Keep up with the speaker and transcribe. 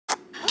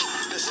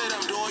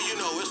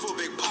know it's for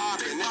big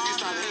poppin'. If you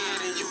stop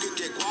hating, then you can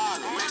get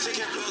guap.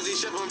 Mexican clothes,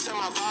 ship them to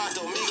my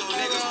vato. Migo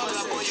niggas pull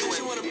up on you. She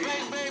wanna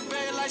bake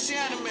like she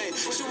anime.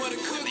 She wanna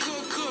cook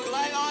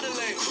like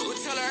Audley. We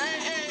tell her,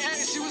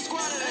 hey, she was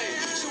squatting.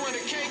 She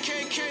wanna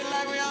KKK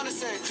like Rihanna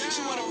say.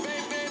 She wanna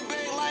bake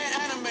like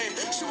anime.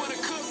 She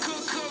wanna cook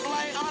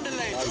like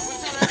Audley. We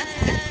tell her,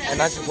 hey. And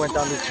I just went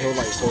down this hill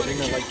like holding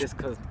it like this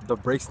because the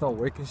brakes don't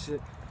work and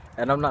shit.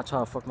 And I'm not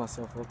trying to fuck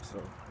myself up,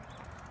 so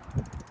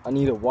I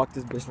need to walk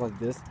this bitch like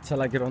this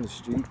till I get on the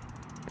street.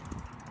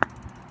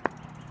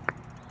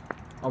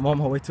 I'm on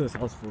my way to his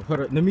house. For hold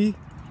up, let me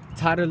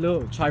tie the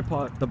little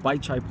tripod, the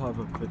bike tripod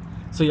real quick,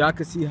 so y'all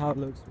can see how it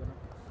looks.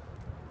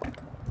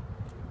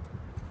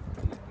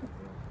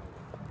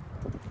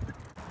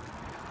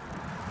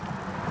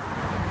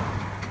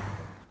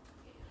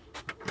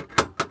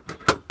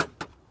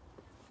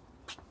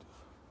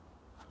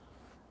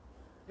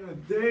 You're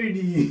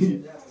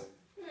dirty.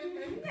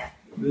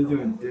 They're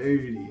doing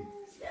dirty.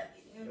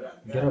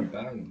 Get a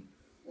bag.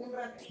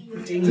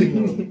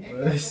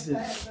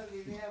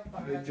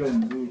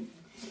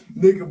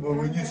 Nigga, but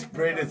when you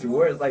spray this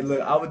worse, like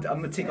look, I'm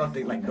gonna take off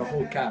the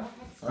whole cap.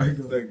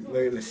 Look,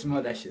 let's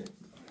smell that shit.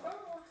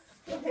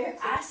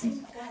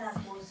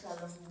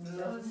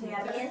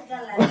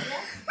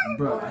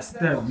 Bro, I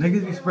step.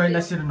 Niggas be spraying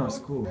that shit in our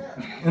school.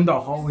 In the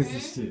hallways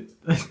and shit.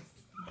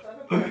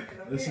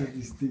 That shit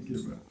be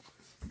stinking, bro.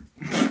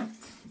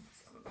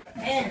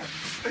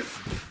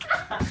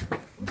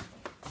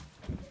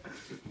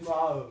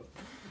 Wow.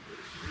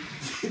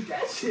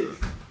 That shit.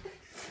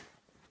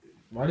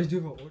 Why did you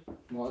even order?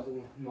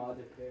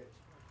 Mother fair.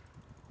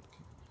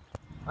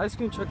 Ice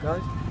cream truck,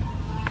 guys.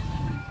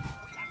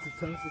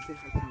 Tell us to say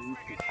for 2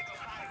 weeks.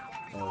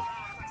 Oh.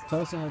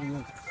 Tell us how to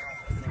work.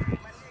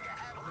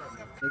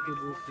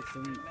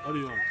 What do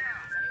you want?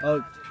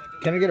 Oh,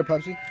 can I get a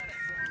Pepsi?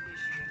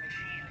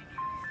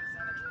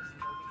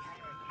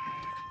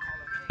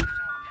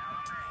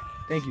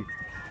 Thank you.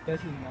 This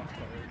is not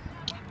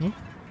correct.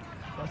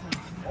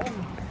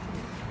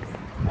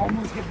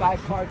 Almost get by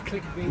card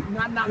clickbait.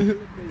 Not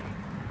clickbait.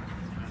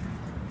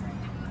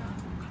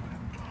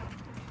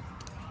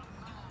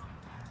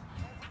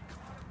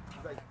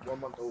 She's like 1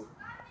 month old.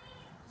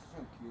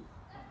 So cute.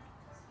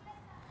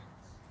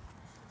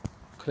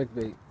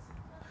 Clickbait.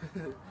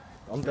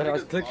 I'm dead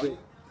ass clickbait.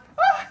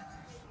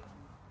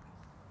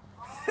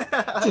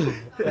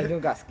 That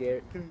dude got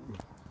scared.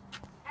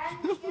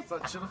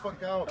 Son, chill the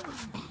fuck out.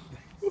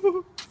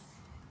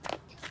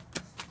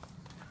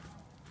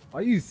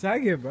 Why you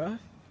sagging, bro?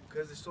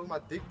 Because it shows my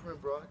dick print,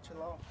 bro.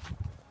 Chill out.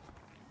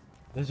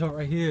 That junk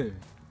right here.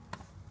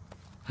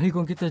 How you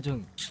gonna get that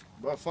junk?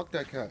 Bro, fuck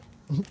that cat.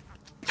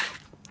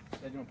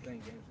 That dude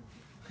playing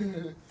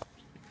games.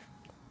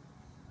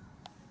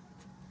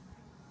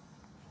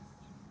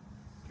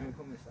 Can we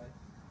come inside?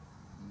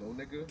 No,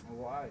 nigga.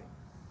 Why?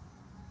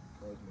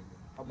 Cause, nigga.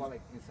 How about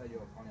like inside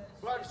your apartment?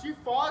 Bro, if she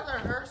falls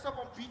and hurts up,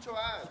 I'll beat your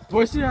ass.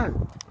 Where's she at?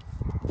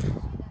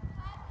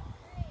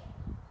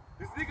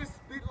 This nigga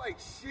spit like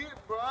shit,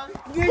 bro.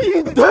 Yeah,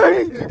 you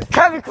dirty!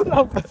 Kevin, come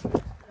on.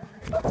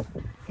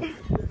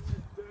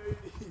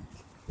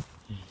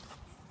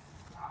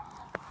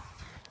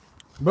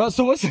 Bro,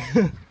 so what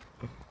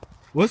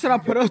should I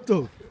put up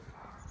though?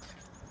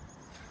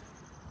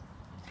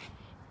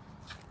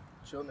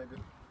 Chill, nigga.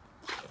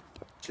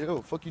 Chill,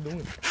 what the fuck you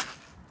doing?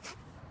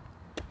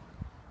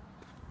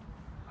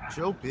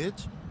 Chill,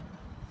 bitch.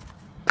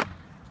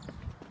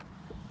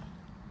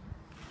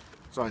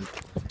 Son,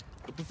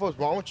 what the fuck's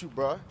wrong with you,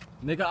 bro?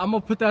 Nigga, I'm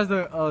gonna put that as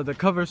the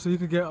cover so you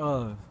could get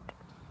so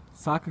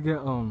I could get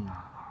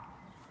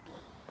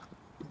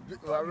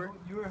Robert?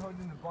 You were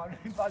holding the bottle.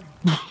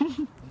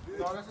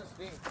 No, that's a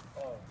sting.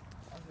 Oh,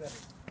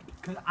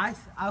 cause I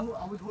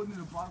was holding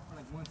the bottle for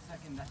like 1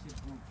 second. That shit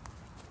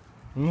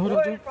blew. Hold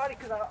up, dude. Probably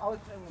cause I was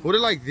playing with Hold it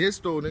like this,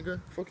 though, nigga.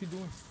 Fuck you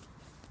doing?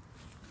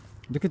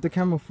 Look at the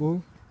camera,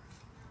 fool.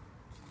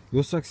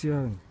 You're sexy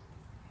eye.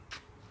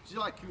 She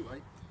like cute,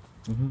 right?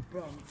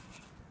 bro.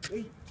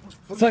 Wait,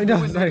 Fuck Sorry, you no,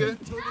 doing, sorry. nigga?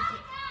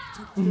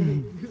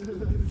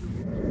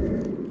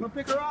 Come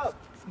pick her up.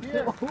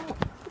 Here.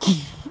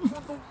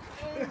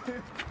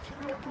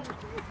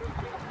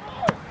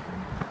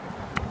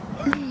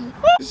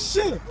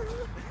 Shit!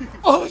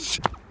 Oh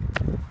shit!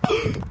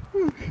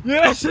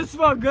 Yeah, that shit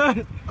smell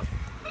good.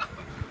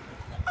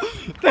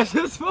 That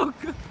shit smell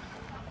good.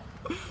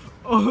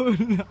 Oh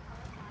no!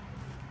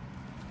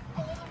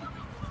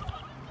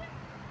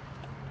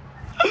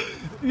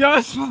 Yeah,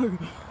 it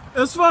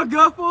smell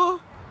good, fool.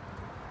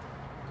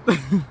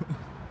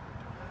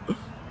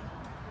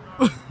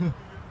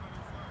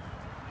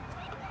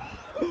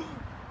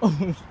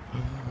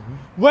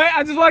 Wait,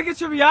 I just want to get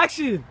your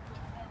reaction.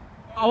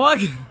 I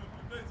want to.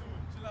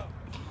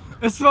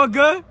 It smell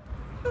good?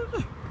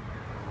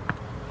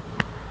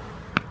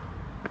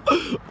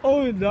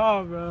 Oh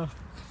no, bro.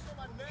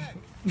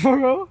 For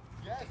real?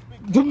 Yes,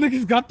 Them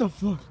niggas got the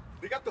fuck.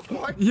 they got the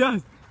fuck.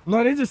 Yes.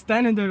 No, they just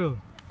standing there though.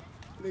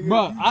 Nigga,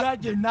 Bro,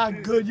 you're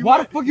not good. why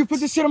the fuck you put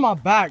this shit on my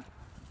back?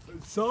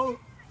 So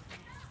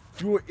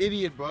You an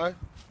idiot, bro.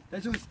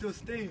 That joint still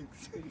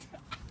stinks.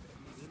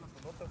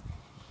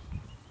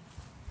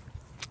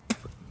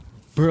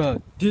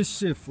 Bruh, this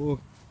shit, fool.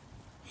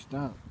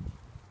 Stop.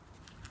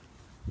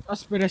 I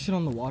spray that shit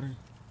on the water.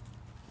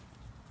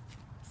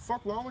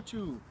 Fuck wrong with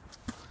you?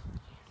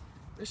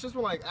 It's just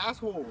like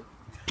asshole.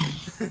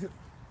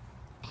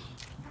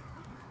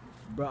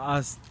 Bro,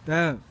 I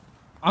stop.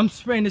 I'm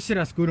spraying this shit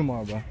at school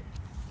tomorrow, bro.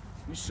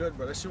 You should,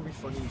 bro. That shit be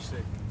funny as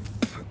shit.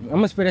 I'm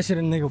gonna spray that shit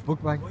in the nigga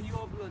book bag. When you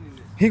uploading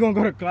this? He gonna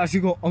go to class, he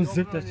gonna You unzip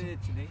that uploading shit.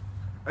 it today?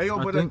 Hey yo,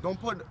 I but think-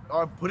 don't put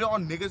it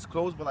on niggas'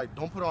 clothes, but like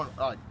don't put it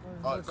on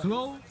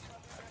Clothes?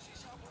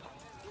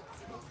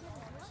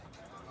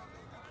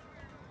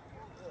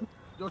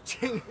 Yo,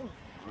 chain.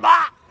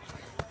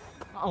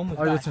 Oh,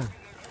 your turn.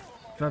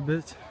 Fat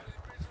bitch.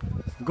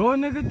 Go,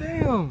 nigga,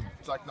 damn.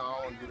 It's like, nah,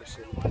 I don't do this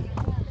shit.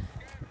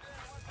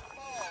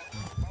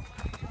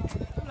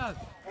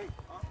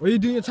 What you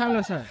doing your time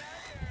lapse at?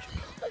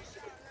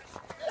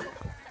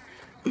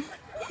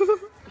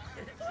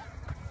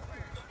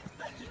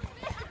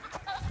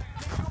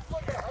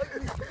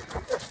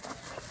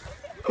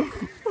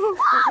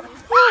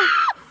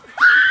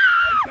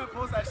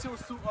 Post that shit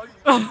was too ugly.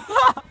 Call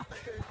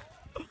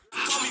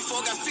me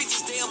for got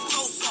 50s, damn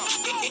close up.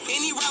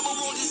 Any rapper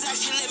want this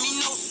action, let me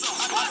know some.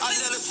 I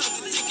let her suck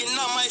the dick and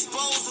I might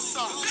expose or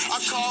something. I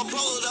call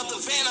rolled up the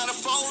van out of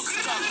foes.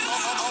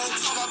 On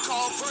talk, I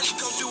call Bernie,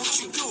 come do what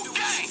you do.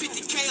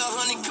 50K,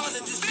 100 guns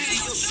at this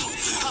video shoot.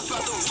 Hop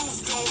out the roof,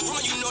 don't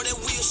run, you know that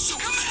we'll shoot.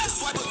 The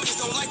swiper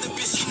bitch don't like the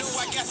bitch, you know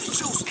I got the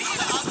juice.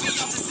 The odds be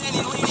off the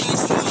Zanny lean and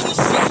it's smooth and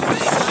shit.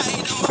 I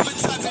ain't I'm up and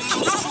typing,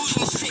 I'm just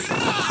cruising and shit.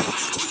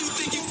 Who you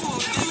think you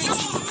fooling? Them ain't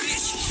you the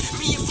bitch.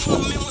 Me and four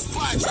men was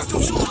spot, just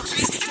don't shoot the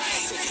bitch.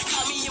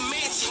 Got me a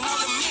mansion, all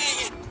the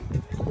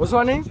man. What's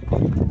my name?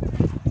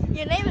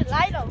 Your name is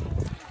Lido.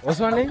 What's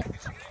my name?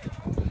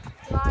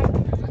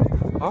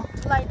 Huh?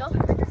 Lido.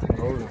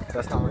 No,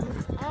 that's not my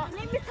name.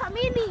 Name is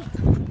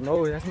Tamini.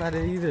 No, that's not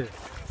it either.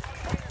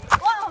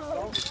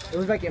 Whoa. It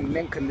was like in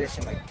mint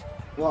condition. Like,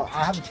 well,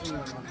 I haven't seen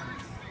it.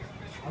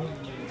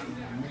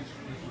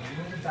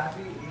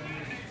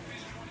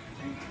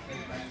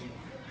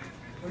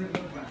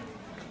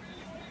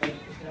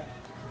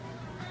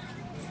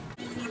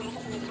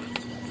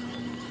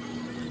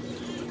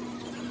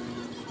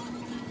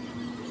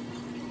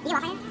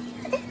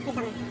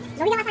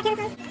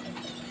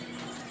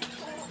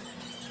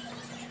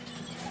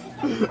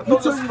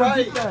 What's a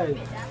Sprite?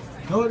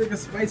 No, nigga,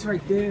 Sprite's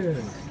right there.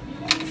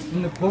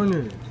 In the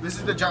corner. This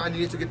is the job I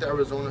needed to get to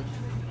Arizona.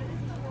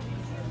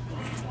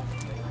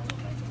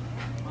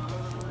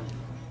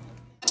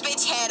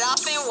 Bitch head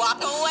off and walk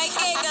away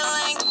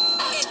giggling.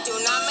 It do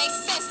not make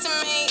sense to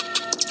me.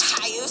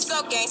 How you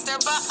so gangster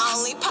but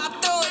only pop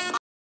the